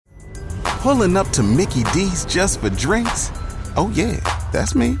Pulling up to Mickey D's just for drinks? Oh yeah,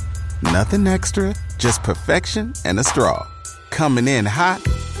 that's me. Nothing extra, just perfection and a straw. Coming in hot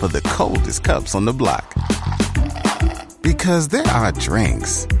for the coldest cups on the block. Because there are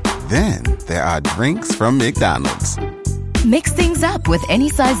drinks. Then there are drinks from McDonald's. Mix things up with any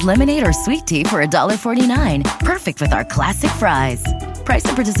size lemonade or sweet tea for $1.49. Perfect with our classic fries. Price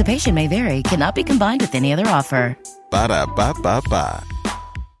and participation may vary. Cannot be combined with any other offer. Ba-da-ba-ba-ba.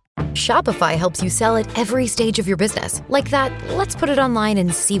 Shopify helps you sell at every stage of your business. Like that, let's put it online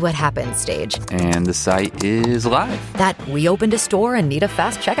and see what happens stage. And the site is live. That we opened a store and need a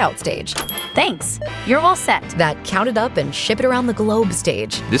fast checkout stage. Thanks. You're all set. That count it up and ship it around the globe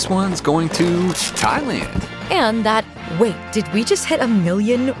stage. This one's going to Thailand. And that, wait, did we just hit 1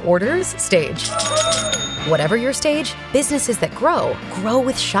 million orders stage? Whatever your stage, businesses that grow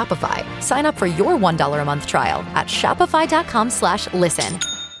with Shopify. Sign up for your $1 a month trial at shopify.com/listen.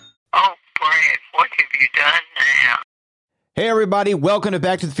 Oh, Brad, what have you done now? Hey everybody, welcome to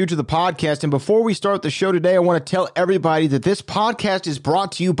Back to the Future, the podcast. And before we start the show today, I want to tell everybody that this podcast is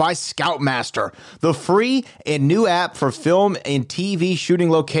brought to you by Scoutmaster, the free and new app for film and TV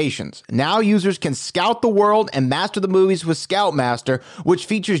shooting locations. Now users can scout the world and master the movies with Scoutmaster, which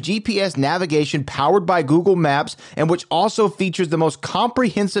features GPS navigation powered by Google Maps and which also features the most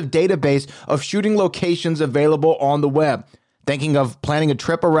comprehensive database of shooting locations available on the web. Thinking of planning a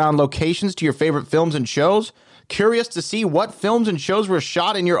trip around locations to your favorite films and shows? Curious to see what films and shows were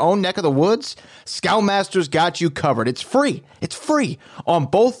shot in your own neck of the woods? Scoutmaster's got you covered. It's free. It's free. On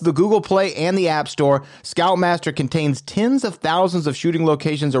both the Google Play and the App Store, Scoutmaster contains tens of thousands of shooting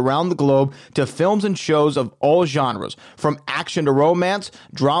locations around the globe to films and shows of all genres, from action to romance,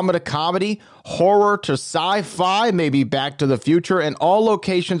 drama to comedy, horror to sci-fi, maybe Back to the Future, and all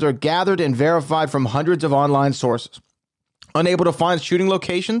locations are gathered and verified from hundreds of online sources. Unable to find shooting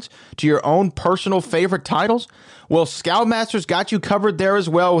locations to your own personal favorite titles? Well, Scoutmaster's got you covered there as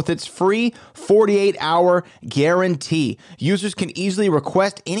well with its free 48-hour guarantee. Users can easily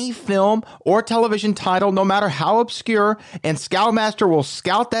request any film or television title, no matter how obscure, and Scoutmaster will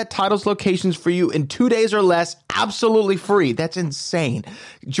scout that title's locations for you in 2 days or less, absolutely free. That's insane.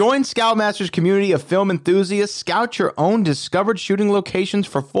 Join Scoutmaster's community of film enthusiasts, scout your own discovered shooting locations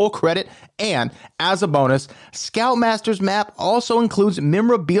for full credit, and as a bonus, Scoutmaster's map also includes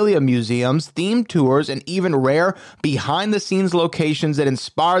memorabilia museums, themed tours, and even rare behind-the-scenes locations that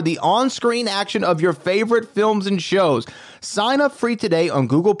inspire the on-screen action of your favorite films and shows. Sign up free today on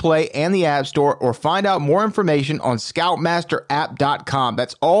Google Play and the App Store, or find out more information on ScoutmasterApp.com.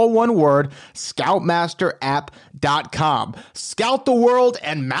 That's all one word, ScoutmasterApp.com. Scout the world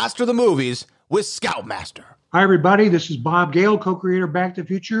and master the movies with Scoutmaster. Hi, everybody. This is Bob Gale, co-creator of Back to the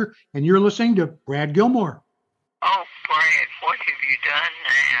Future, and you're listening to Brad Gilmore. Oh, Brad, what have you done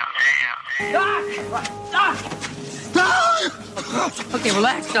now? Doc! Okay,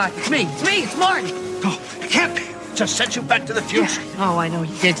 relax, Doc. It's me. It's Martin. Oh, it can't be. Just sent you back to the future. Yeah. Oh, I know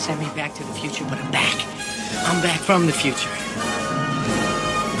you did send me back to the future, but I'm back. I'm back from the future.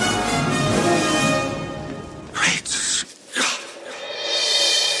 Great Scott.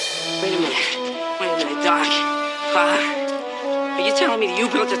 Wait a minute, Doc. Are you telling me that you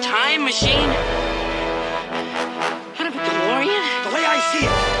built a time machine? Out of a DeLorean? The way I see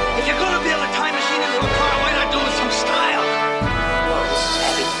it, if you're going to build a time machine into a car, why not do it with some style? Whoa, this is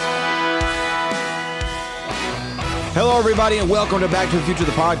heavy. Hello, everybody, and welcome to Back to the Future,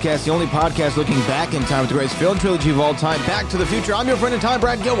 the podcast, the only podcast looking back in time with the greatest film trilogy of all time, Back to the Future. I'm your friend in time,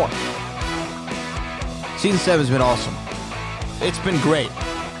 Brad Gilmore. Season 7 has been awesome. It's been great.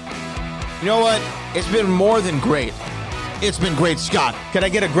 You know what? It's been more than great. It's been great, Scott. Can I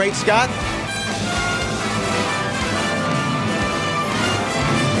get a great Scott?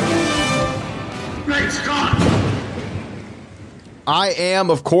 Great Scott! I am,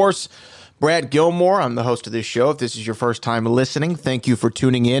 of course, Brad Gilmore. I'm the host of this show. If this is your first time listening, thank you for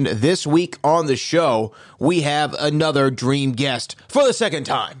tuning in. This week on the show, we have another dream guest for the second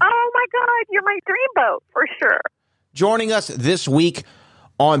time. Oh, my God. You're my dreamboat, for sure. Joining us this week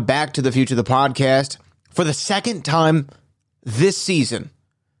on Back to the Future, the podcast, for the second time this season.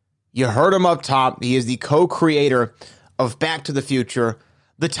 You heard him up top. He is the co-creator of Back to the Future,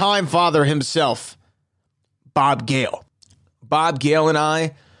 the Time Father himself, Bob Gale. Bob Gale and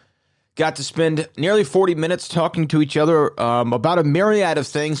I got to spend nearly 40 minutes talking to each other about a myriad of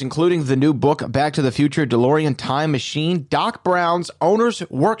things, including the new book, Back to the Future, DeLorean Time Machine, Doc Brown's Owner's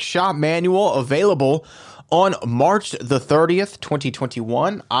Workshop Manual, available on March the 30th,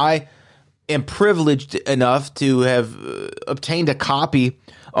 2021. I am privileged enough to have obtained a copy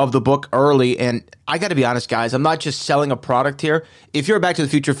of the book early. And I got to be honest, guys, I'm not just selling a product here. If you're a Back to the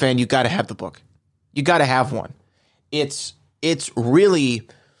Future fan, you got to have the book. You got to have one. It's really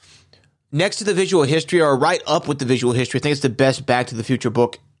next to the visual history, or right up with the visual history. I think it's the best Back to the Future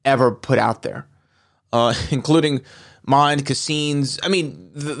book ever put out there, including Mind, Cassines. I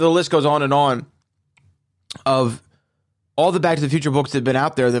mean, the list goes on of all the Back to the Future books that have been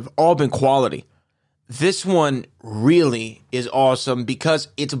out there. They've all been quality. This one really is awesome because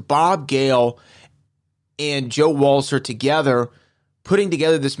it's Bob Gale and Joe Walser together putting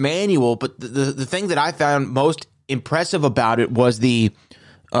together this manual. But the thing that I found most impressive about it was the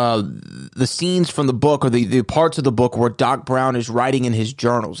scenes from the book, or the parts of the book where Doc Brown is writing in his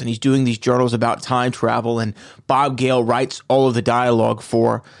journals, and he's doing these journals about time travel, and Bob Gale writes all of the dialogue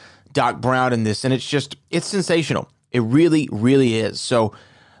for Doc Brown in this, and it's sensational. It really, really is. So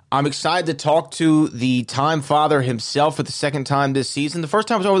I'm excited to talk to the Time Father himself for the second time this season. The first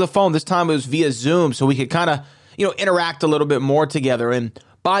time was over the phone. This time it was via Zoom, so we could kind of, interact a little bit more together. And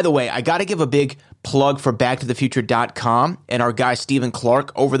by the way, I got to give a big plug for backtothefuture.com and our guy Stephen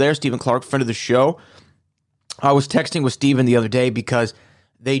Clark over there. Stephen Clark, friend of the show. I was texting with Stephen the other day because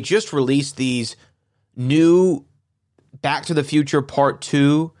they just released these new Back to the Future Part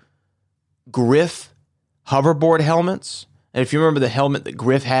 2 Griff hoverboard helmets. And if you remember the helmet that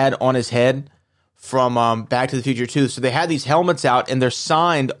Griff had on his head from Back to the Future 2. So they had these helmets out, and they're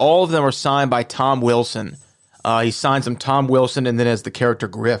signed. All of them are signed by Tom Wilson. He signs them Tom Wilson, and then as the character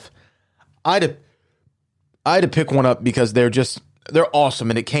Griff. I had to pick one up because they're awesome,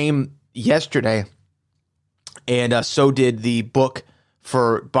 and it came yesterday, and so did the book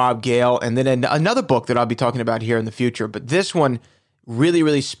for Bob Gale, and then another book that I'll be talking about here in the future. But this one, really,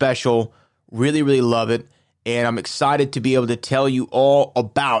 really special, really, really love it, and I'm excited to be able to tell you all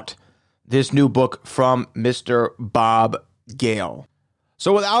about this new book from Mr. Bob Gale.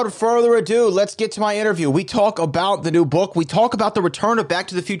 So without further ado, let's get to my interview. We talk about the new book. We talk about the return of Back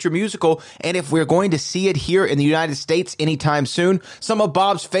to the Future musical, and if we're going to see it here in the United States anytime soon. Some of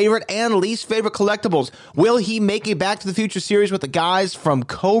Bob's favorite and least favorite collectibles. Will he make a Back to the Future series with the guys from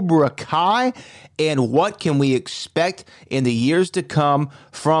Cobra Kai? And what can we expect in the years to come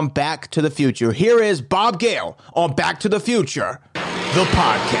from Back to the Future? Here is Bob Gale on Back to the Future, the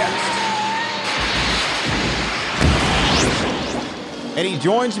podcast. And he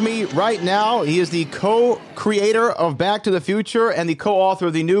joins me right now. He is the co-creator of Back to the Future and the co-author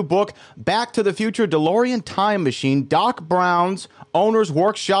of the new book, Back to the Future DeLorean Time Machine, Doc Brown's Owner's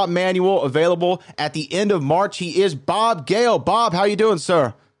Workshop Manual, available at the end of March. He is Bob Gale. Bob, how you doing,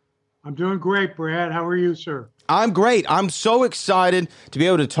 sir? I'm doing great, Brad. How are you, sir? I'm great. I'm so excited to be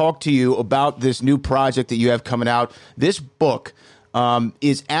able to talk to you about this new project that you have coming out. This book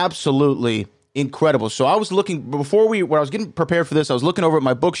is absolutely incredible. So I was looking, when I was getting prepared for this, I was looking over at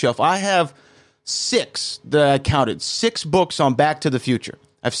my bookshelf. I have six books on Back to the Future.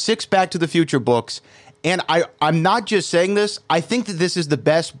 I have 6 Back to the Future books, and I'm not just saying this. I think that this is the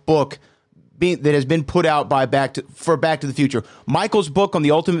best book that has been put out by Back to the Future. Michael's book on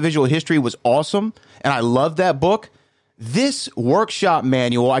the Ultimate Visual History was awesome, and I love that book. This workshop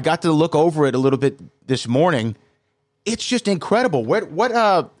manual, I got to look over it a little bit this morning. It's just incredible. What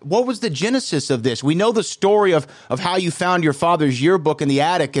was the genesis of this? We know the story of how you found your father's yearbook in the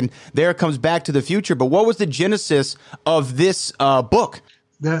attic, and there comes Back to the Future. But what was the genesis of this book?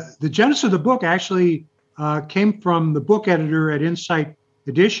 The genesis of the book actually came from the book editor at Insight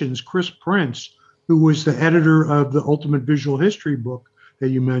Editions, Chris Prince, who was the editor of the Ultimate Visual History book that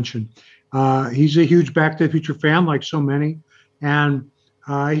you mentioned. He's a huge Back to the Future fan, like so many. And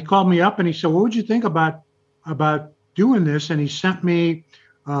he called me up and he said, what would you think about doing this? And he sent me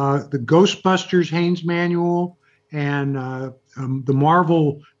the Ghostbusters Haynes Manual and the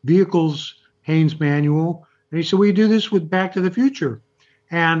Marvel Vehicles Haynes Manual. And he said, will you do this with Back to the Future?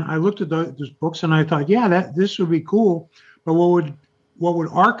 And I looked at those books and I thought, yeah, this would be cool. But what would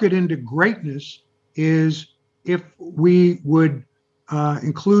arc it into greatness is if we would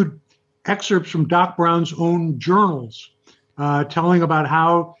include excerpts from Doc Brown's own journals, telling about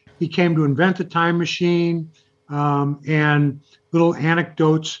how he came to invent the time machine, and little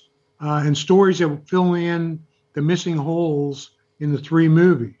anecdotes and stories that would fill in the missing holes in the 3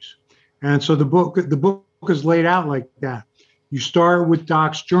 movies. And so the book is laid out like that. You start with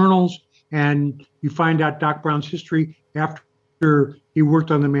Doc's journals, and you find out Doc Brown's history after he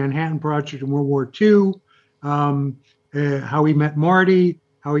worked on the Manhattan Project in World War II, how he met Marty,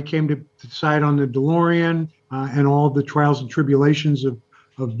 how he came to decide on the DeLorean, and all the trials and tribulations of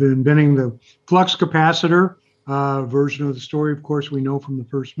inventing the flux capacitor. Version of the story, of course, we know from the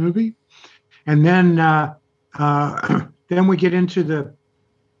first movie. And then we get into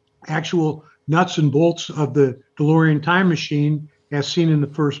actual nuts and bolts of the DeLorean time machine as seen in the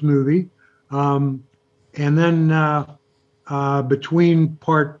first movie. And then between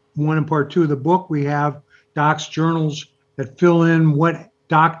part 1 and part 2 of the book, we have Doc's journals that fill in what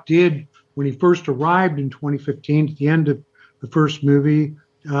Doc did when he first arrived in 2015 at the end of the first movie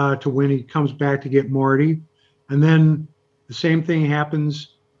to when he comes back to get Marty. And then the same thing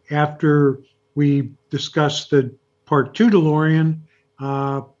happens after we discuss the part 2 DeLorean,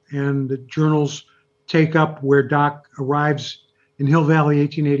 and the journals take up where Doc arrives in Hill Valley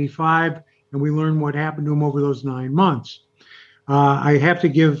 1885, and we learn what happened to him over those 9 months. I have to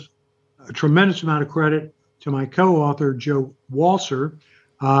give a tremendous amount of credit to my co-author, Joe Walser,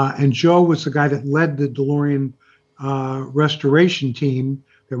 and Joe was the guy that led the DeLorean restoration team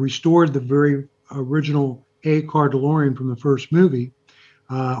that restored the very original A-car DeLorean from the first movie,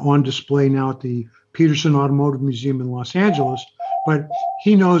 on display now at the Peterson Automotive Museum in Los Angeles. But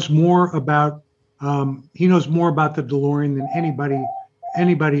he knows more about the DeLorean than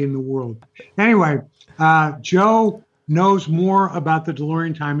anybody in the world. Anyway, Joe knows more about the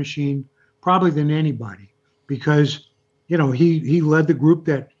DeLorean time machine probably than anybody, because he led the group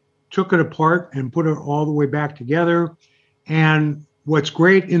that took it apart and put it all the way back together. And what's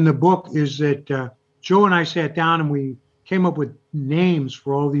great in the book is that Joe and I sat down and we came up with names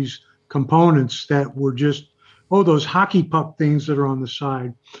for all these components that were just, those hockey puck things that are on the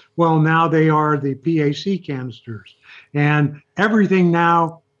side. Well, now they are the PAC canisters. And everything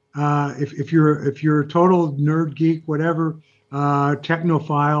now, if you're a total nerd geek, whatever,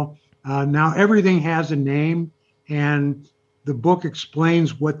 technophile, now everything has a name, and the book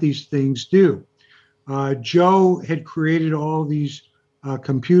explains what these things do. Joe had created all these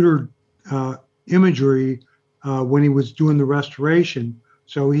computer imagery when he was doing the restoration.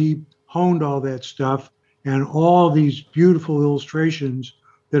 So he honed all that stuff, and all these beautiful illustrations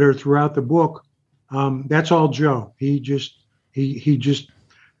that are throughout the book. That's all Joe. He just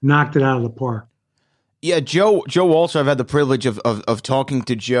knocked it out of the park. Yeah, Joe also, I've had the privilege of talking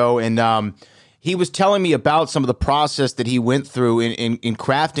to Joe, and he was telling me about some of the process that he went through in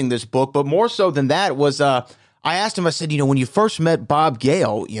crafting this book. But more so than that was, I asked him, I said, when you first met Bob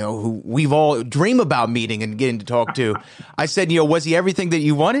Gale, who we've all dream about meeting and getting to talk to, I said, was he everything that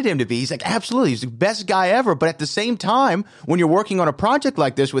you wanted him to be? He's like, absolutely. He's the best guy ever. But at the same time, when you're working on a project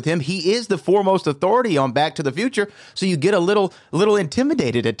like this with him, he is the foremost authority on Back to the Future. So you get a little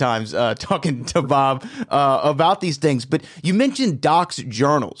intimidated at times talking to Bob about these things. But you mentioned Doc's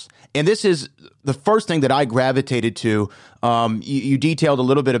journals, and this is the first thing that I gravitated to. You detailed a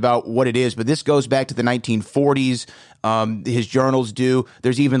little bit about what it is, but this goes back to the 1940s. His journals do.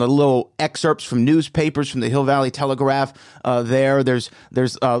 There's even a little excerpts from newspapers from the Hill Valley Telegraph there. There's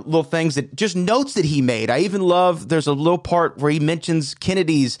little things that just notes that he made. I even love, there's a little part where he mentions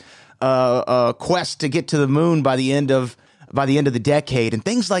Kennedy's quest to get to the moon by the end of the decade, and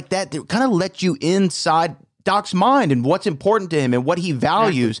things like that kind of let you inside Doc's mind and what's important to him and what he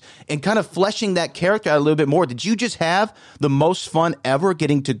values, and kind of fleshing that character out a little bit more. Did you just have the most fun ever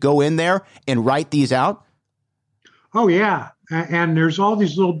getting to go in there and write these out? Oh, yeah. And there's all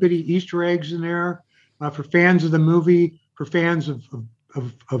these little bitty Easter eggs in there for fans of the movie, for fans of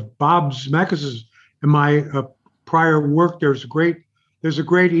Bob Zemeckis' and my prior work. There's a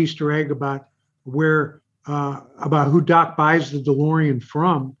great Easter egg about about who Doc buys the DeLorean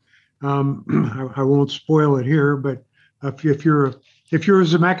from. I won't spoil it here, but if you're a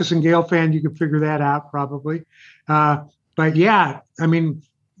Zemeckis and Gale fan, you can figure that out probably. But yeah, I mean,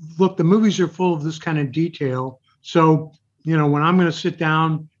 look, the movies are full of this kind of detail. So, when I'm going to sit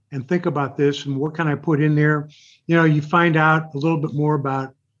down and think about this and what can I put in there, you find out a little bit more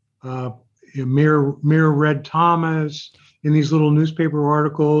about Mayor Red Thomas in these little newspaper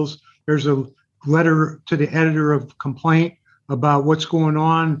articles. There's a letter to the editor of Complaint about what's going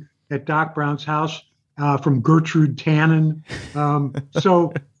on at Doc Brown's house from Gertrude Tannen.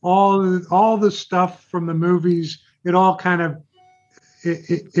 So all the stuff from the movies, it all kind of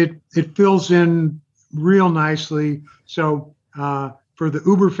it fills in real nicely. So for the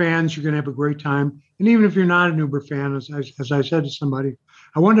Uber fans, you're going to have a great time. And even if you're not an Uber fan, as I said to somebody,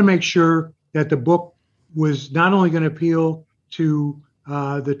 I wanted to make sure that the book was not only going to appeal to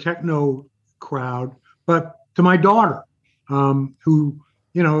the techno crowd, but to my daughter, who,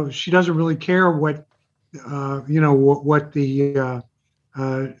 she doesn't really care what the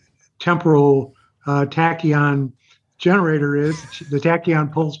temporal tachyon generator is, the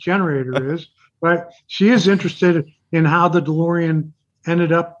tachyon pulse generator is, but she is interested in how the DeLorean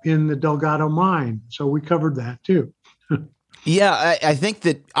ended up in the Delgado mine. So we covered that too. Yeah, I think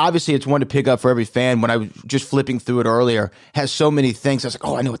that obviously it's one to pick up for every fan. When I was just flipping through it earlier, has so many things. I was like,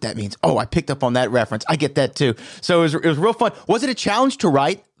 oh, I know what that means. Oh, I picked up on that reference. I get that too. So it was real fun. Was it a challenge to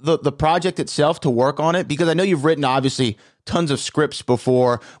write the project itself, to work on it? Because I know you've written obviously tons of scripts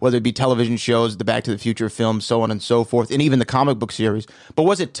before, whether it be television shows, the Back to the Future films, so on and so forth, and even the comic book series. But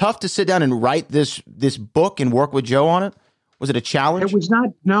was it tough to sit down and write this book and work with Joe on it? Was it a challenge? It was not.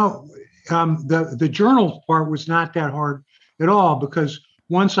 No, the journal part was not that hard at all, because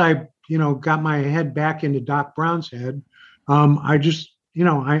once I, got my head back into Doc Brown's head, I just,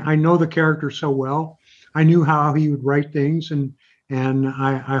 I know the character so well. I knew how he would write things, and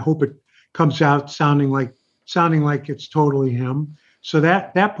I hope it comes out sounding like it's totally him. So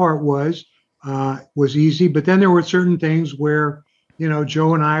that part was easy. But then there were certain things where,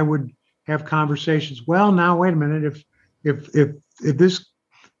 Joe and I would have conversations. Well, now wait a minute. If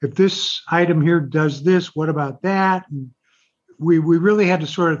this item here does this, what about that? And we really had to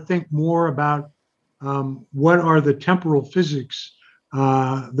sort of think more about what are the temporal physics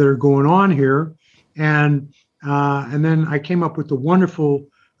that are going on here, and then I came up with the wonderful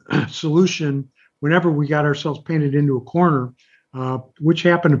solution whenever we got ourselves painted into a corner, which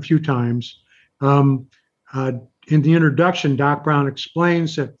happened a few times. In the introduction, Doc Brown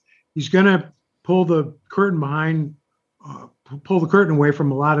explains that he's going to pull the curtain away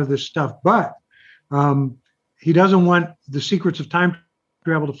from a lot of this stuff, but he doesn't want the secrets of time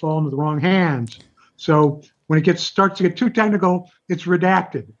travel to fall into the wrong hands. So when it starts to get too technical, it's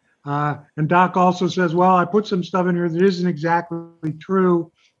redacted. And Doc also says, well, I put some stuff in here that isn't exactly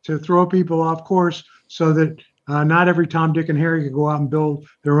true to throw people off course, so that not every Tom, Dick, and Harry can go out and build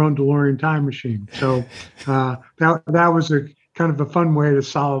their own DeLorean time machine. So that was a kind of a fun way to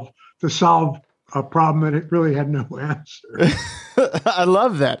solve a problem that it really had no answer. I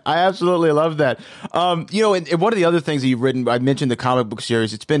love that. I absolutely love that. And one of the other things that you've written, I mentioned the comic book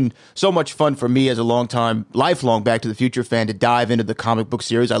series. It's been so much fun for me as a lifelong Back to the Future fan to dive into the comic book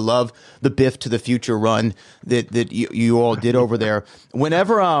series. I love the Biff to the Future run that you all did over there.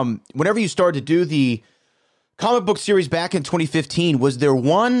 Whenever you started to do the comic book series back in 2015, was there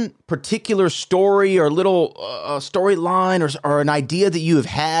one particular story or little storyline or an idea that you have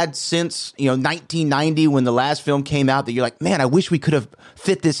had since 1990 when the last film came out that you're like, man, I wish we could have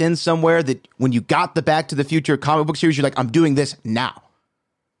fit this in somewhere, that when you got the Back to the Future comic book series, you're like, I'm doing this now?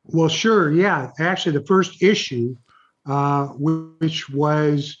 Well, sure, yeah. Actually, the first issue, which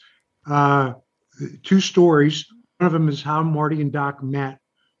was two stories. One of them is how Marty and Doc met,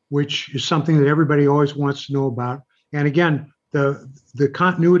 which is something that everybody always wants to know about. And again, the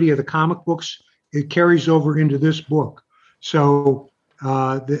continuity of the comic books, it carries over into this book. So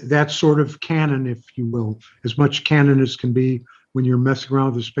that's sort of canon, if you will, as much canon as can be when you're messing around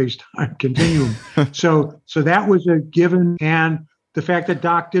with the space-time continuum. So that was a given. And the fact that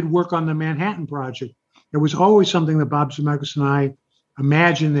Doc did work on the Manhattan Project, it was always something that Bob Zemeckis and I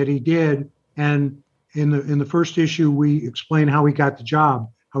imagined that he did. And in the first issue, we explained how he got the job,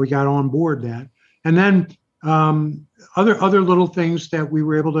 how we got on board that. And then other little things that we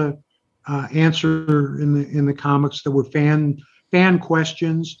were able to answer in the comics that were fan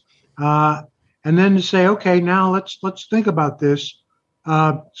questions. And then to say, okay, now let's think about this.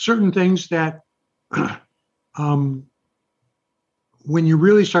 Certain things that when you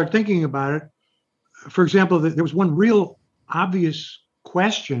really start thinking about it, for example, there was one real obvious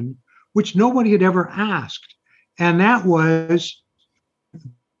question which nobody had ever asked. And that was,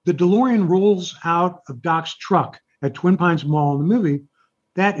 the DeLorean rolls out of Doc's truck at Twin Pines Mall in the movie.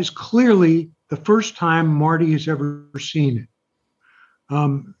 That is clearly the first time Marty has ever seen it.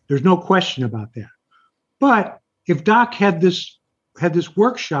 There's no question about that. But if Doc had this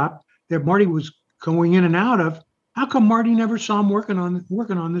workshop that Marty was going in and out of, how come Marty never saw him working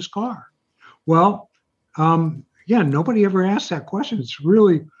on this car? Well, nobody ever asked that question. It's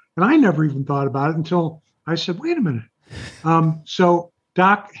really, and I never even thought about it until I said, wait a minute. So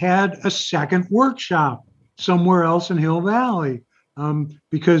Doc had a second workshop somewhere else in Hill Valley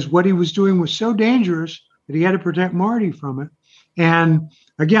because what he was doing was so dangerous that he had to protect Marty from it. And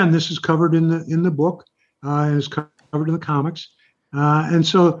again, this is covered in the book, is covered in the comics. And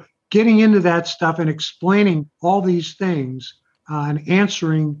so getting into that stuff and explaining all these things and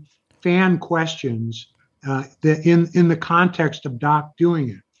answering fan questions in the context of Doc doing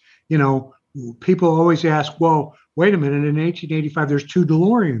it. People always ask, well, wait a minute, in 1885, there's two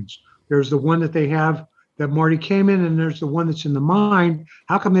DeLoreans. There's the one that they have that Marty came in, and there's the one that's in the mine.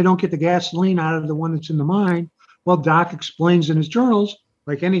 How come they don't get the gasoline out of the one that's in the mine? Well, Doc explains in his journals,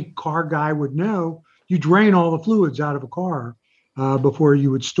 like any car guy would know, you drain all the fluids out of a car before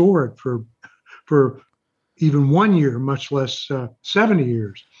you would store it for even 1 year, much less 70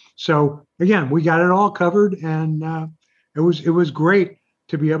 years. So again, we got it all covered, and it was great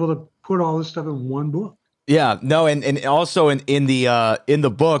to be able to put all this stuff in one book. Yeah, no, and also in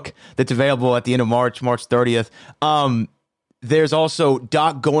the book that's available at the end of March 30th, there's also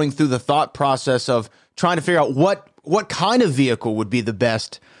Doc going through the thought process of trying to figure out what kind of vehicle would be the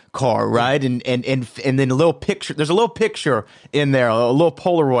best car, right? And then a little picture. There's a little picture in there, a little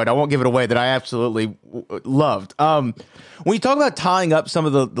Polaroid. I won't give it away, that I absolutely loved. When you talk about tying up some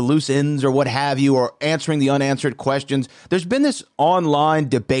of the loose ends or what have you, or answering the unanswered questions, there's been this online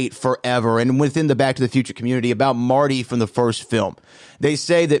debate forever, and within the Back to the Future community, about Marty from the first film. They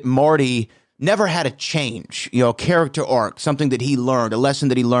say that Marty never had a change, character arc, something that he learned, a lesson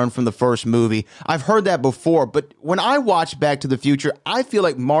that he learned from the first movie. I've heard that before, but when I watch Back to the Future, I feel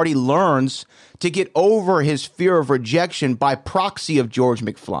like Marty learns to get over his fear of rejection by proxy of George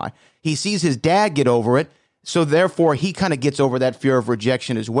McFly. He sees his dad get over it, so therefore he kind of gets over that fear of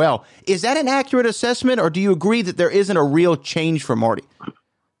rejection as well. Is that an accurate assessment, or do you agree that there isn't a real change for Marty?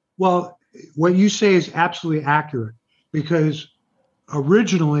 Well, what you say is absolutely accurate, because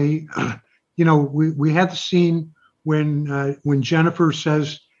originally, we had the scene when Jennifer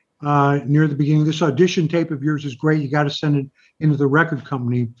says near the beginning, "This audition tape of yours is great. You got to send it into the record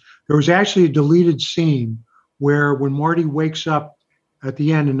company." There was actually a deleted scene where, when Marty wakes up at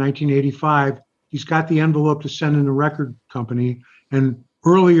the end in 1985, he's got the envelope to send in the record company, and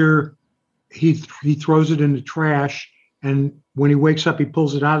earlier he throws it in the trash, and when he wakes up, he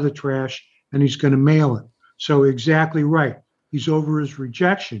pulls it out of the trash and he's going to mail it. So exactly right. He's over his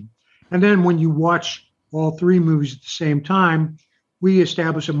rejection. And then when you watch all three movies at the same time, we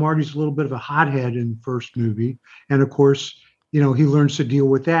establish that Marty's a little bit of a hothead in the first movie. And of course, he learns to deal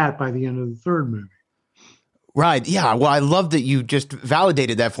with that by the end of the third movie. Right. Yeah. Well, I love that you just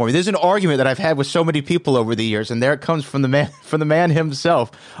validated that for me. There's an argument that I've had with so many people over the years, and there it comes from the man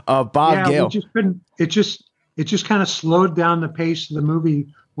himself, Bob Gale. It just kind of slowed down the pace of the movie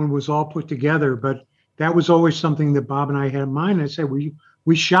when it was all put together. But that was always something that Bob and I had in mind. I said,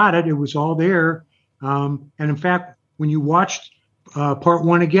 we shot it. It was all there. And in fact, when you watched part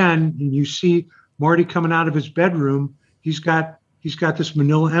one again, and you see Marty coming out of his bedroom, he's got this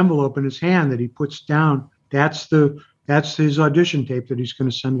manila envelope in his hand that he puts down. That's his audition tape that he's going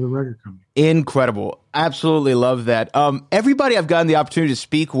to send to the record company. Incredible. Absolutely love that. Everybody I've gotten the opportunity to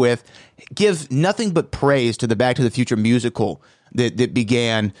speak with gives nothing but praise to the Back to the Future musical that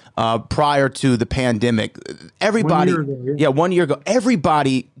began prior to the pandemic. Everybody, 1 year ago, 1 year ago,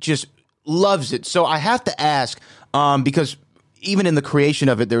 everybody just loves it. So I have to ask, because even in the creation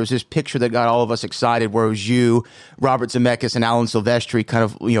of it, there was this picture that got all of us excited, where it was you, Robert Zemeckis, and Alan Silvestri kind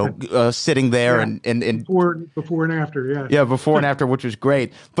of, sitting there and before and after. Yeah. Yeah. Before and after, which was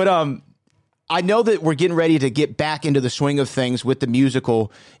great. But, I know that we're getting ready to get back into the swing of things with the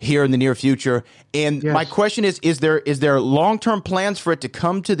musical here in the near future. And my question is there long-term plans for it to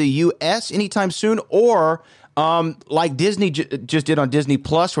come to the U.S. anytime soon? Or like Disney just did on Disney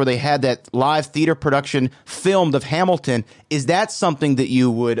Plus, where they had that live theater production filmed of Hamilton, is that something that you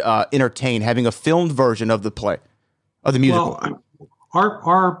would entertain, having a filmed version of the play, of the musical? Well,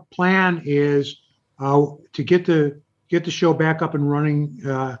 our plan is to get the show back up and running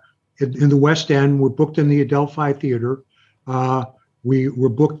in the West End. We're booked in the Adelphi Theater. We were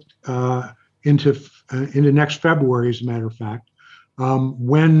booked into next February, as a matter of fact.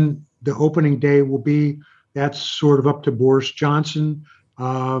 When the opening day will be, that's sort of up to Boris Johnson.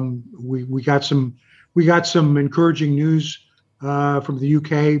 We got some encouraging news from the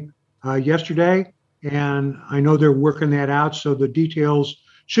UK yesterday, and I know they're working that out. So the details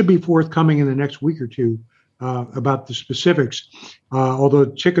should be forthcoming in the next week or two. About the specifics, although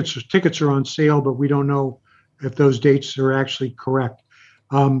tickets are on sale, but we don't know if those dates are actually correct.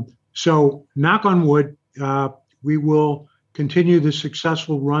 So knock on wood, we will continue the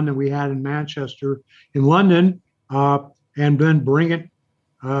successful run that we had in Manchester, in London, and then bring it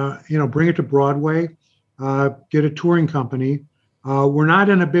to Broadway, get a touring company. We're not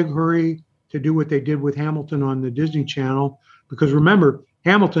in a big hurry to do what they did with Hamilton on the Disney Channel, because remember,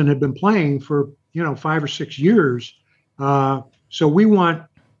 Hamilton had been playing for 5 or 6 years. So we want,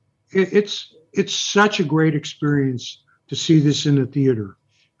 it's such a great experience to see this in the theater.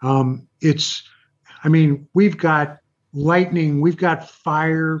 We've got lightning, we've got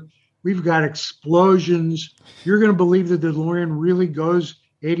fire, we've got explosions. You're going to believe that the DeLorean really goes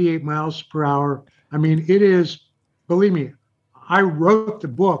 88 miles per hour. It is, believe me, I wrote the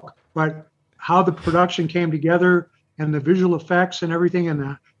book, but how the production came together and the visual effects and everything,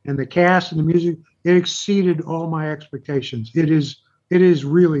 and the cast and the music, it exceeded all my expectations. It is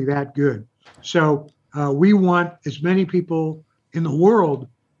really that good. So we want as many people in the world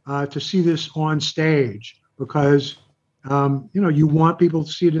to see this on stage because, you want people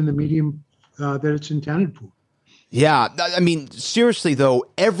to see it in the medium that it's intended for. Yeah, I mean, seriously, though,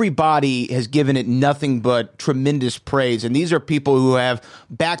 everybody has given it nothing but tremendous praise. And these are people who have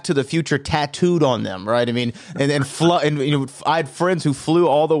Back to the Future tattooed on them, right? I mean, I had friends who flew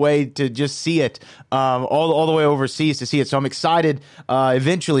all the way to just see it, all the way overseas to see it. So I'm excited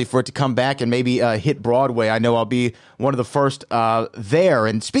eventually for it to come back and maybe hit Broadway. I know I'll be one of the first there.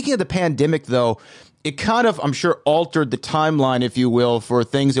 And speaking of the pandemic, though, it kind of, I'm sure, altered the timeline, if you will, for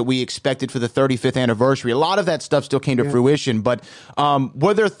things that we expected for the 35th anniversary. A lot of that stuff still came to fruition, but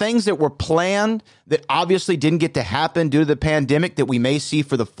were there things that were planned that obviously didn't get to happen due to the pandemic that we may see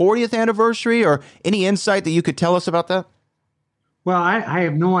for the 40th anniversary, or any insight that you could tell us about that? Well, I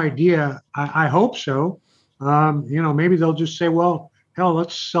have no idea. I hope so. Maybe they'll just say, well, hell,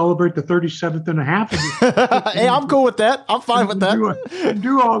 let's celebrate the 37th and a half. Hey, I'm cool with that. I'm fine with that.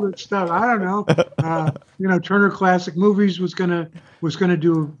 Do all that stuff. I don't know. Turner Classic Movies was gonna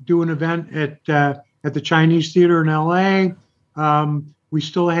do an event at the Chinese Theater in L.A. We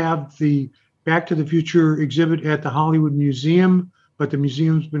still have the Back to the Future exhibit at the Hollywood Museum, but the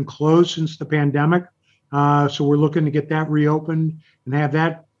museum's been closed since the pandemic. So we're looking to get that reopened and have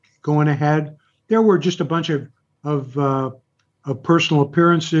that going ahead. There were just a bunch of personal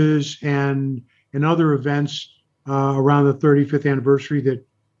appearances and other events around the 35th anniversary that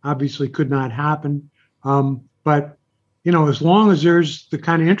obviously could not happen. But, as long as there's the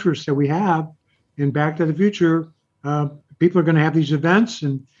kind of interest that we have in Back to the Future, people are going to have these events.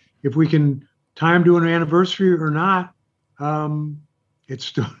 And if we can time to an anniversary or not, it's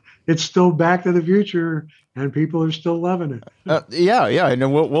still Back to the Future, and people are still loving it. Yeah,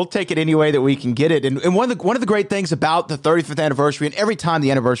 and we'll take it any way that we can get it. And one of the great things about the 35th anniversary, and every time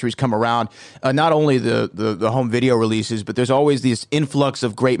the anniversaries come around, not only the home video releases, but there's always this influx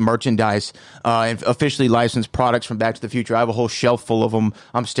of great merchandise and officially licensed products from Back to the Future. I have a whole shelf full of them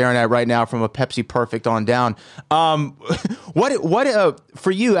I'm staring at right now, from a Pepsi Perfect on down. What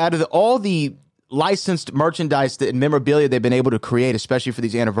for you, out of all the licensed merchandise and memorabilia they've been able to create, especially for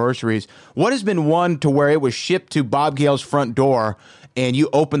these anniversaries, what has been one to where it was shipped to Bob Gale's front door and you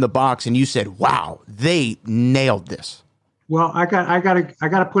opened the box and you said, wow, they nailed this? Well, I got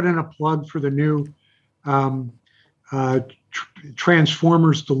to put in a plug for the new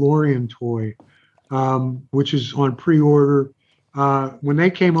Transformers DeLorean toy, which is on pre-order. When they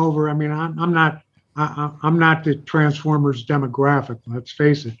came over, I mean, I'm not the Transformers demographic, let's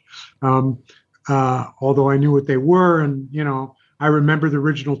face it. Although I knew what they were, and I remember the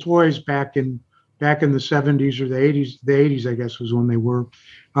original toys back in the 70s or the 80s. The 80s, I guess, was when they were.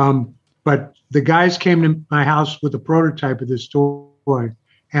 But the guys came to my house with a prototype of this toy,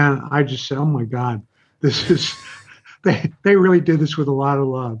 and I just said, "Oh my God, this is." They really did this with a lot of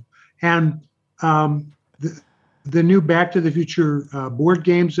love. And the new Back to the Future board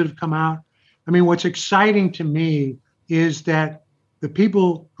games that have come out. I mean, what's exciting to me is that the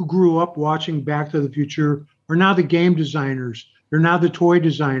people who grew up watching Back to the Future are now the game designers. They're now the toy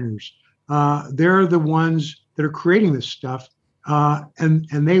designers. They're the ones that are creating this stuff. And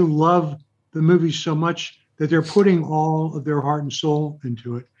they love the movie so much that they're putting all of their heart and soul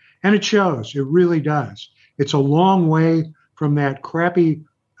into it. And it shows. It really does. It's a long way from that crappy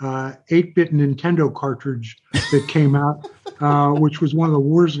 8-bit Nintendo cartridge that came out, which was one of the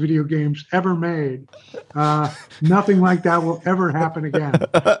worst video games ever made. Nothing like that will ever happen again.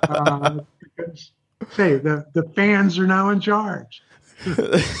 Because, the fans are now in charge.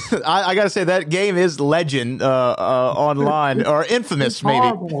 I got to say, that game is legend online, or infamous, maybe.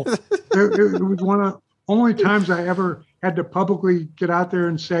 It was one of the only times I ever had to publicly get out there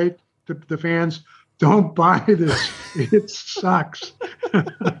and say to the fans, don't buy this. It sucks.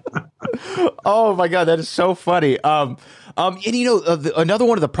 Oh my God, that is so funny. And another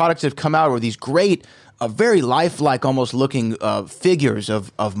one of the products that have come out are these great, very lifelike, almost looking figures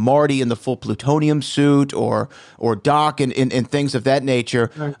of Marty in the full plutonium suit, or Doc and things of that nature.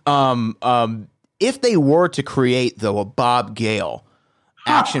 Right. If they were to create, though, a Bob Gale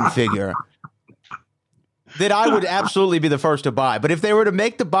action figure, that I would absolutely be the first to buy. But if they were to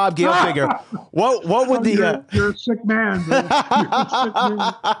make the Bob Gale figure, what would the you're a sick man, bro. You're a sick man.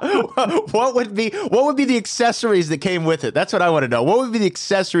 what would be the accessories that came with it? That's what I want to know. What would be the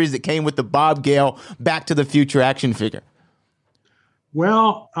accessories that came with the Bob Gale Back to the Future action figure?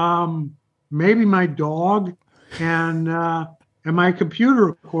 Well, maybe my dog and my computer,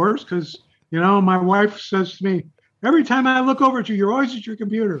 of course, because my wife says to me, every time I look over at you, you're always at your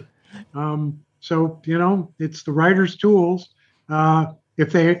computer. So, it's the writer's tools.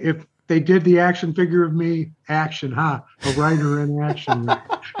 If they did the action figure of me action, a writer in action.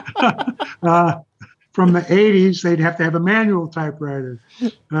 From the 80s, they'd have to have a manual typewriter.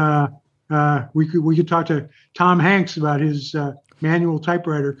 We could talk to Tom Hanks about his manual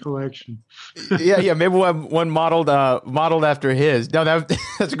typewriter collection. yeah, maybe one modeled after his. No,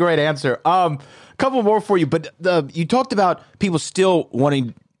 that's a great answer. Couple more for you, but you talked about people still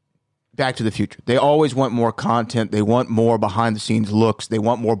wanting Back to the Future. They always want more content. They want more behind the scenes looks. They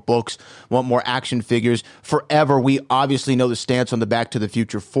want more books, want more action figures. Forever, we obviously know the stance on the Back to the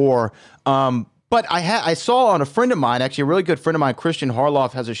Future 4. But I saw on a friend of mine, actually a really good friend of mine, Christian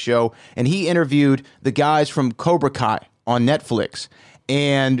Harloff, has a show, and he interviewed the guys from Cobra Kai on Netflix.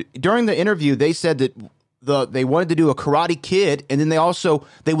 And during the interview, they said that they wanted to do a Karate Kid, and then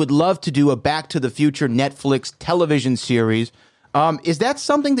they would love to do a Back to the Future Netflix television series. Is that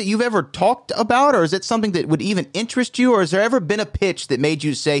something that you've ever talked about, or is it something that would even interest you, or has there ever been a pitch that made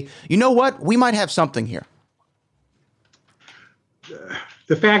you say, you know what, we might have something here?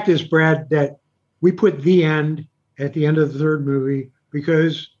 The fact is, Brad, that we put the end at the end of the third movie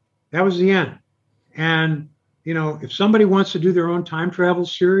because that was the end. And, if somebody wants to do their own time travel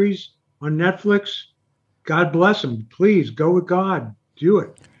series on Netflix, God bless them. Please go with God. Do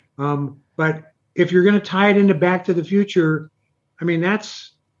it. But if you're going to tie it into Back to the Future, I mean,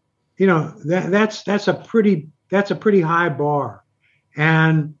 that's a pretty high bar.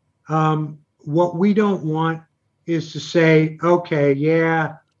 And what we don't want is to say, okay,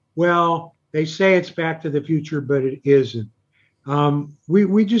 yeah, well, they say it's Back to the Future, but it isn't.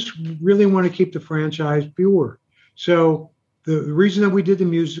 We just really want to keep the franchise pure. So the reason that we did the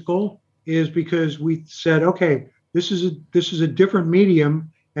musical is because we said, okay, this is a different medium,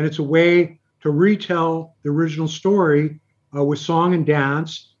 and it's a way to retell the original story with song and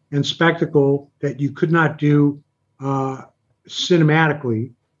dance and spectacle that you could not do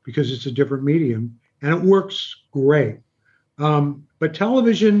cinematically because it's a different medium, and it works great. But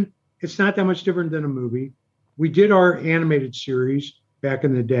television, it's not that much different than a movie. We did our animated series back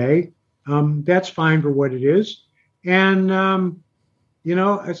in the day. That's fine for what it is. And,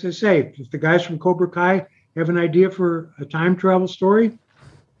 as I say, if the guys from Cobra Kai have an idea for a time travel story,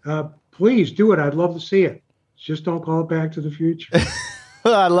 please do it. I'd love to see it. Just don't call it Back to the Future.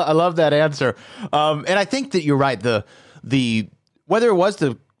 I love that answer. And I think that you're right. The whether it was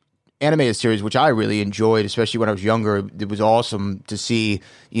the animated series, which I really enjoyed, especially when I was younger, it was awesome to see,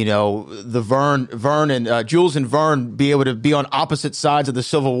 the Vern and Jules and Vern be able to be on opposite sides of the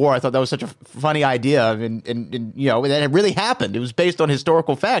Civil War. I thought that was such a funny idea. And that it really happened. It was based on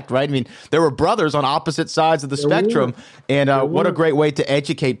historical fact, right? I mean, there were brothers on opposite sides of the spectrum. And what a great way to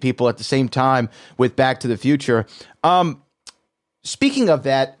educate people at the same time with Back to the Future. Speaking of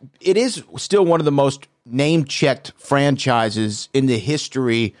that, it is still one of the most name-checked franchises in the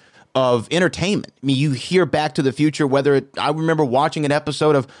history of entertainment. I mean, you hear Back to the Future, I remember watching an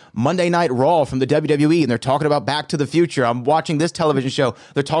episode of Monday Night Raw from the WWE, and they're talking about Back to the Future. I'm watching this television show.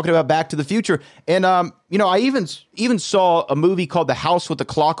 They're talking about Back to the Future. And, I even saw a movie called The House with the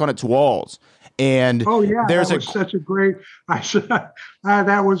Clock on Its Walls. And such a great,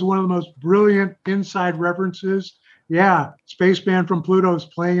 that was one of the most brilliant inside references. Yeah. Spaceman from Pluto is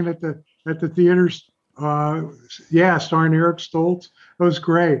playing at the theaters. Starring Eric Stoltz. It was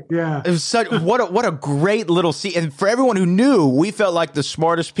great. Yeah. It was what a great little scene. And for everyone who knew, we felt like the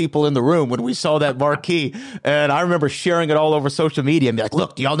smartest people in the room when we saw that marquee. And I remember sharing it all over social media and be like,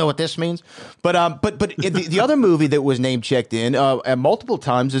 look, do y'all know what this means? But the other movie that was name checked in multiple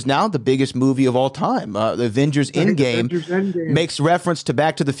times is now the biggest movie of all time. The Avengers Endgame makes reference to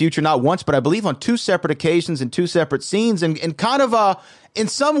Back to the Future not once, but I believe on two separate occasions and two separate scenes, and kind of in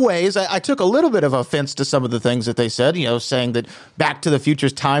some ways, I took a little bit of offense to some of the things that they said, saying that Back to the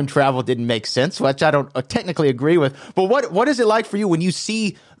Future's time travel didn't make sense, which I don't technically agree with. But what is it like for you when you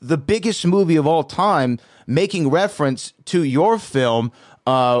see the biggest movie of all time making reference to your film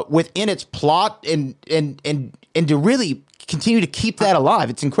within its plot and to really continue to keep that alive?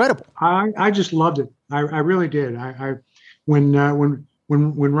 It's incredible. I just loved it. I really did. When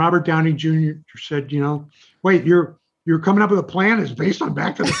Robert Downey Jr. said, wait, you're coming up with a plan that's based on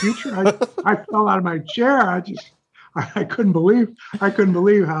Back to the Future. I fell out of my chair. I couldn't believe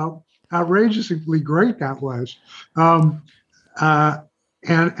how outrageously great that was. And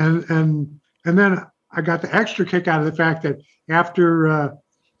then I got the extra kick out of the fact that after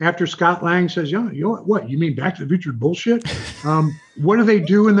Scott Lang says, what, you mean Back to the Future bullshit? What do they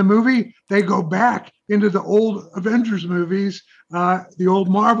do in the movie? They go back into the old Avengers movies, the old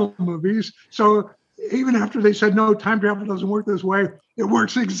Marvel movies. So even after they said, no, time travel doesn't work this way, it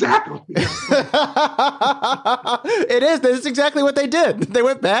works exactly. It is. That's exactly what they did. They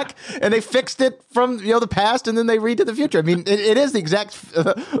went back and they fixed it from the past, and then they redid the future. I mean, it is the exact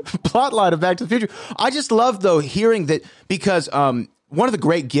plot line of Back to the Future. I just love, though, hearing that, because one of the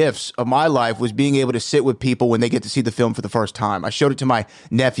great gifts of my life was being able to sit with people when they get to see the film for the first time. I showed it to my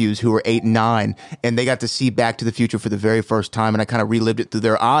nephews who were 8 and 9, and they got to see Back to the Future for the very first time, and I kind of relived it through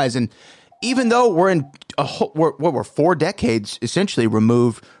their eyes. And even though we're 4 decades essentially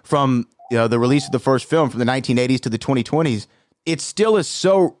removed from the release of the first film, from the 1980s to the 2020s, it still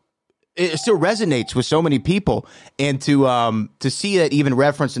resonates with so many people. And to see that even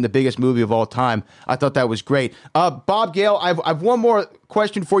referenced in the biggest movie of all time, I thought that was great. Bob Gale, I've one more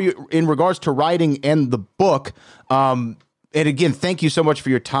question for you in regards to writing and the book. And again, thank you so much for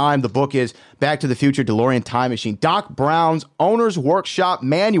your time. The book is Back to the Future, DeLorean Time Machine. Doc Brown's Owner's Workshop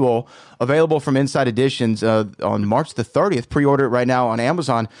Manual, available from Inside Editions on March the 30th. Pre-order it right now on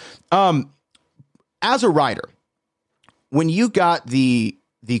Amazon. As a writer, when you got the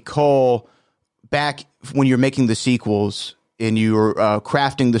call back when you're making the sequels and you were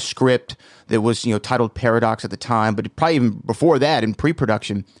crafting the script that was titled Paradox at the time, but probably even before that in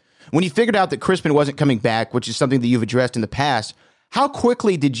pre-production, when you figured out that Crispin wasn't coming back, which is something that you've addressed in the past, how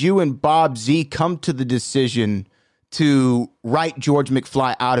quickly did you and Bob Z come to the decision to write George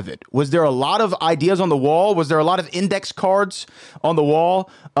McFly out of it? Was there a lot of ideas on the wall? Was there a lot of index cards on the wall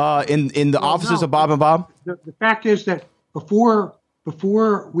in the offices of Bob and Bob? The fact is that before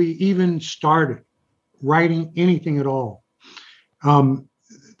we even started writing anything at all, the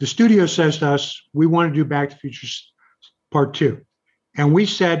studio says to us, we want to do Back to the Future Part 2. And we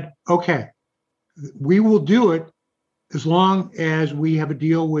said, okay, we will do it as long as we have a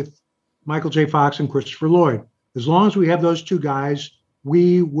deal with Michael J. Fox and Christopher Lloyd. As long as we have those 2 guys,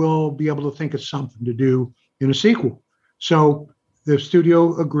 we will be able to think of something to do in a sequel. So the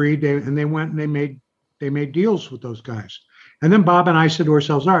studio agreed, and they went and they made deals with those guys. And then Bob and I said to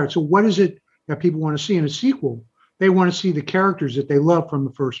ourselves, all right, so what is it that people want to see in a sequel? They want to see the characters that they love from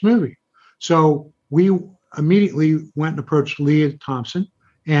the first movie. So we immediately went and approached Leah Thompson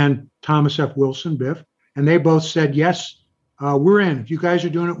and Thomas F. Wilson, Biff, and they both said, yes, we're in. If you guys are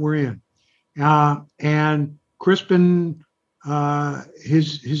doing it, we're in. And Crispin,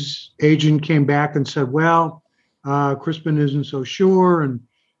 his agent came back and said, well, Crispin isn't so sure. And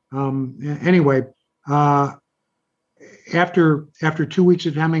anyway, after 2 weeks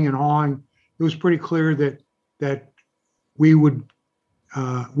of hemming and hawing, it was pretty clear that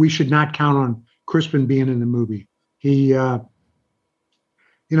we should not count on Crispin being in the movie.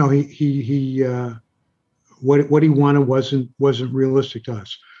 What he wanted wasn't realistic to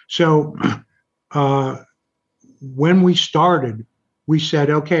us. So when we started, we said,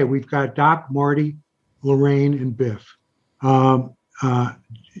 okay, we've got Doc, Marty, Lorraine, and Biff, and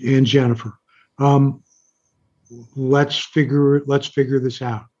Jennifer. Let's figure this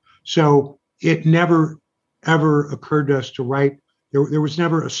out. So it never ever occurred to us to write. There was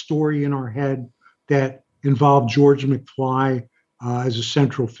never a story in our head that involved George McFly as a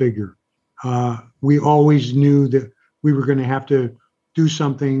central figure. We always knew that we were going to have to do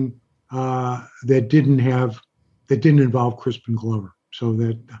something that didn't involve Crispin Glover. So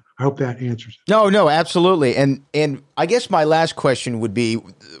that I hope that answers it. No, absolutely. And I guess my last question would be,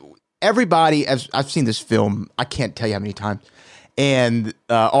 everybody, as I've seen this film, I can't tell you how many times, and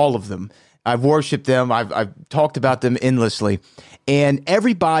all of them. I've worshipped them. I've talked about them endlessly. And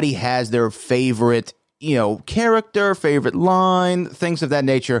everybody has their favorite, character, favorite line, things of that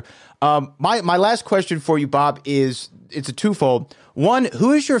nature. My last question for you, Bob, it's a twofold. One,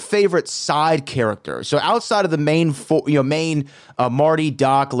 who is your favorite side character? So outside of the main Marty,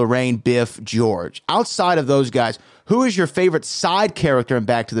 Doc, Lorraine, Biff, George, outside of those guys, who is your favorite side character in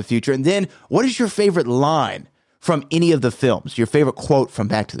Back to the Future? And then what is your favorite line from any of the films? Your favorite quote from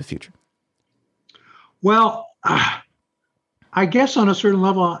Back to the Future? Well, I guess on a certain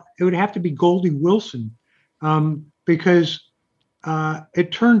level, it would have to be Goldie Wilson, because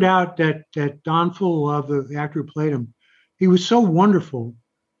it turned out that Don Fullilove, the actor who played him, he was so wonderful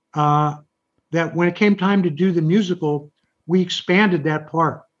that when it came time to do the musical, we expanded that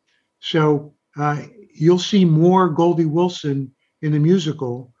part. So you'll see more Goldie Wilson in the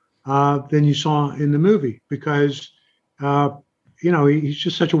musical than you saw in the movie, because he's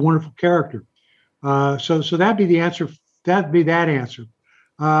just such a wonderful character. So that'd be the answer. That'd be that answer.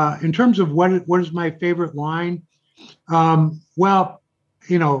 In terms of what is my favorite line, well,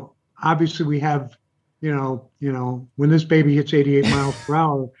 obviously we have, when this baby hits 88 miles per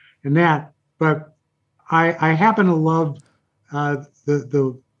hour and that, but I happen to love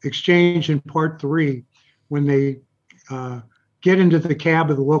the exchange in part 3 when they get into the cab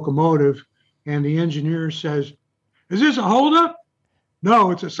of the locomotive and the engineer says, "Is this a holdup?"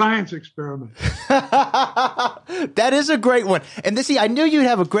 "No, it's a science experiment." That is a great one. And I knew you'd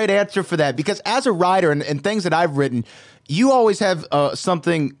have a great answer for that, because as a writer and things that I've written, you always have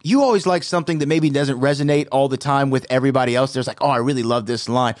you always like something that maybe doesn't resonate all the time with everybody else. There's like, oh, I really love this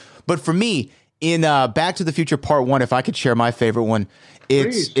line. But for me, in Back to the Future Part 1, if I could share my favorite one,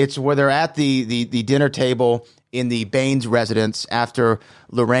 it's where they're at the dinner table in the Baines residence after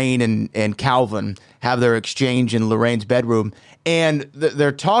Lorraine and Calvin have their exchange in Lorraine's bedroom. And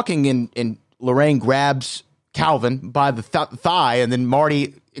they're talking, and Lorraine grabs Calvin by the thigh, and then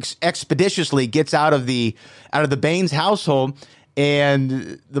Marty expeditiously gets out of the Baines household,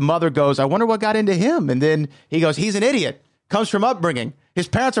 and the mother goes, "I wonder what got into him." And then he goes, "He's an idiot. Comes from upbringing. His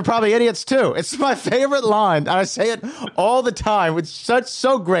parents are probably idiots too." It's my favorite line. I say it all the time. It's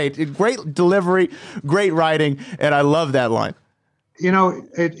so great. Great delivery, great writing, and I love that line. You know,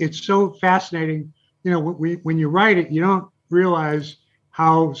 it's so fascinating. You know, when you write it, you don't realize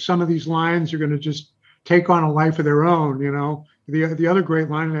how some of these lines are going to just take on a life of their own. You know, the other great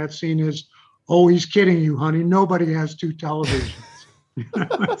line in that scene is, "Oh, he's kidding you, honey. Nobody has 2 televisions."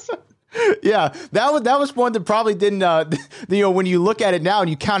 Yeah, that was one that probably didn't. When you look at it now and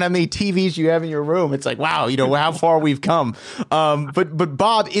you count how many TVs you have in your room, it's like, wow, how far we've come. But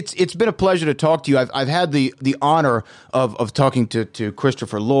Bob, it's been a pleasure to talk to you. I've had the honor of talking to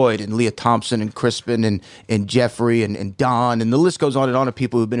Christopher Lloyd and Leah Thompson and Crispin and Jeffrey and Don, and the list goes on of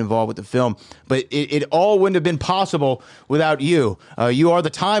people who've been involved with the film. But it all wouldn't have been possible without you. You are the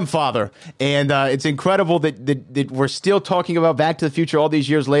time father, and it's incredible that we're still talking about Back to the Future all these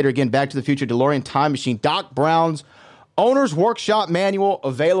years later. Again, Back to the Future DeLorean Time Machine, Doc Brown's Owner's Workshop Manual,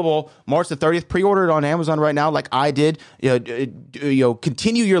 available March the 30th. Pre-order it on Amazon right now, like I did.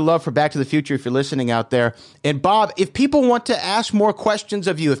 Continue your love for Back to the Future if you're listening out there. And Bob, if people want to ask more questions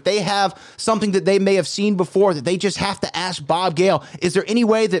of you, if they have something that they may have seen before that they just have to ask Bob Gale, is there any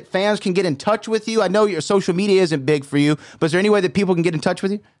way that fans can get in touch with you? I know your social media isn't big for you, but is there any way that people can get in touch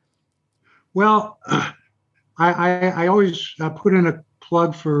with you? Well, I always put in a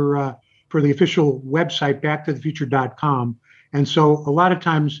plug for the official website, backtothefuture.com. And so a lot of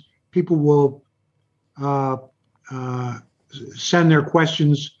times people will send their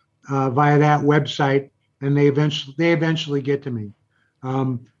questions via that website, and they eventually get to me.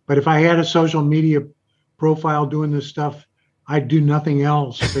 But if I had a social media profile doing this stuff, I'd do nothing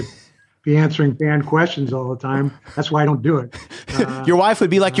else but be answering fan questions all the time. That's why I don't do it. Your wife would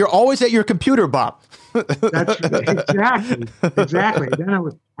be like, "You're always at your computer, Bob." That's exactly.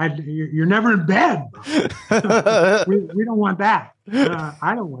 Then you're never in bed. we don't want that.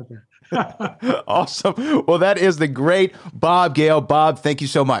 I don't want that. Awesome. Well, that is the great Bob Gale. Bob, thank you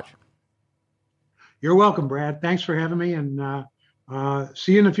so much. You're welcome, Brad. Thanks for having me, and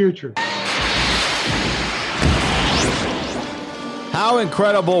see you in the future. How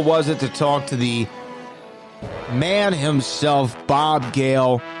incredible was it to talk to the man himself, Bob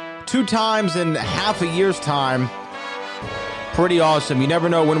Gale, 2 times in half a year's time? Pretty awesome. You never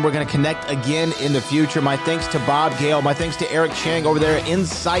know when we're going to connect again in the future. My thanks to Bob Gale. My thanks to Eric Chang over there at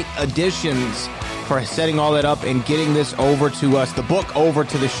Insight Editions for setting all that up and getting this over to us, the book over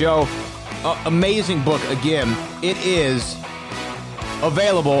to the show. Amazing book. Again, it is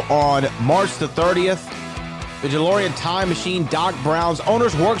available on March the 30th. The DeLorean Time Machine, Doc Brown's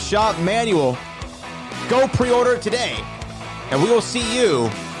Owner's Workshop Manual. Go pre-order it today, and we will see you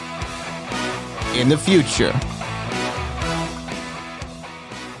in the future.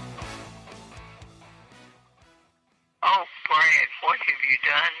 Oh, Brad, what have you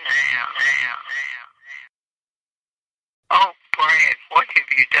done now? Oh, Brad, what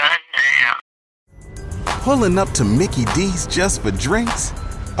have you done now? Pulling up to Mickey D's just for drinks?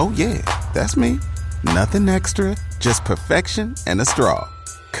 Oh yeah, that's me. Nothing extra, just perfection and a straw.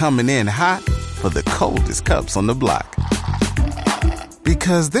 Coming in hot for the coldest cups on the block.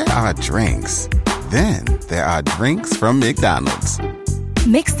 Because there are drinks. Then there are drinks from McDonald's.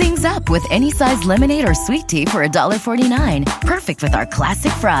 Mix things up with any size lemonade or sweet tea for $1.49. Perfect with our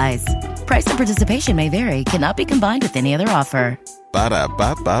classic fries. Price and participation may vary. Cannot be combined with any other offer.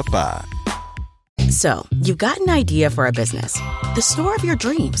 Ba-da-ba-ba-ba. So, you've got an idea for a business. The store of your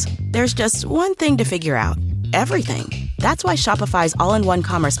dreams. There's just one thing to figure out. Everything. That's why Shopify's all-in-one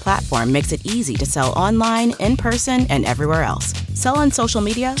commerce platform makes it easy to sell online, in person, and everywhere else. Sell on social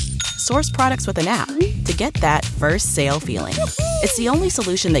media. Source products with an app to get that first sale feeling. It's the only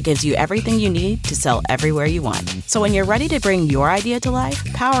solution that gives you everything you need to sell everywhere you want. So when you're ready to bring your idea to life,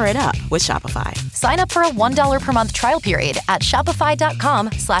 power it up with Shopify. Sign up for a $1 per month trial period at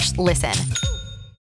shopify.com/listen.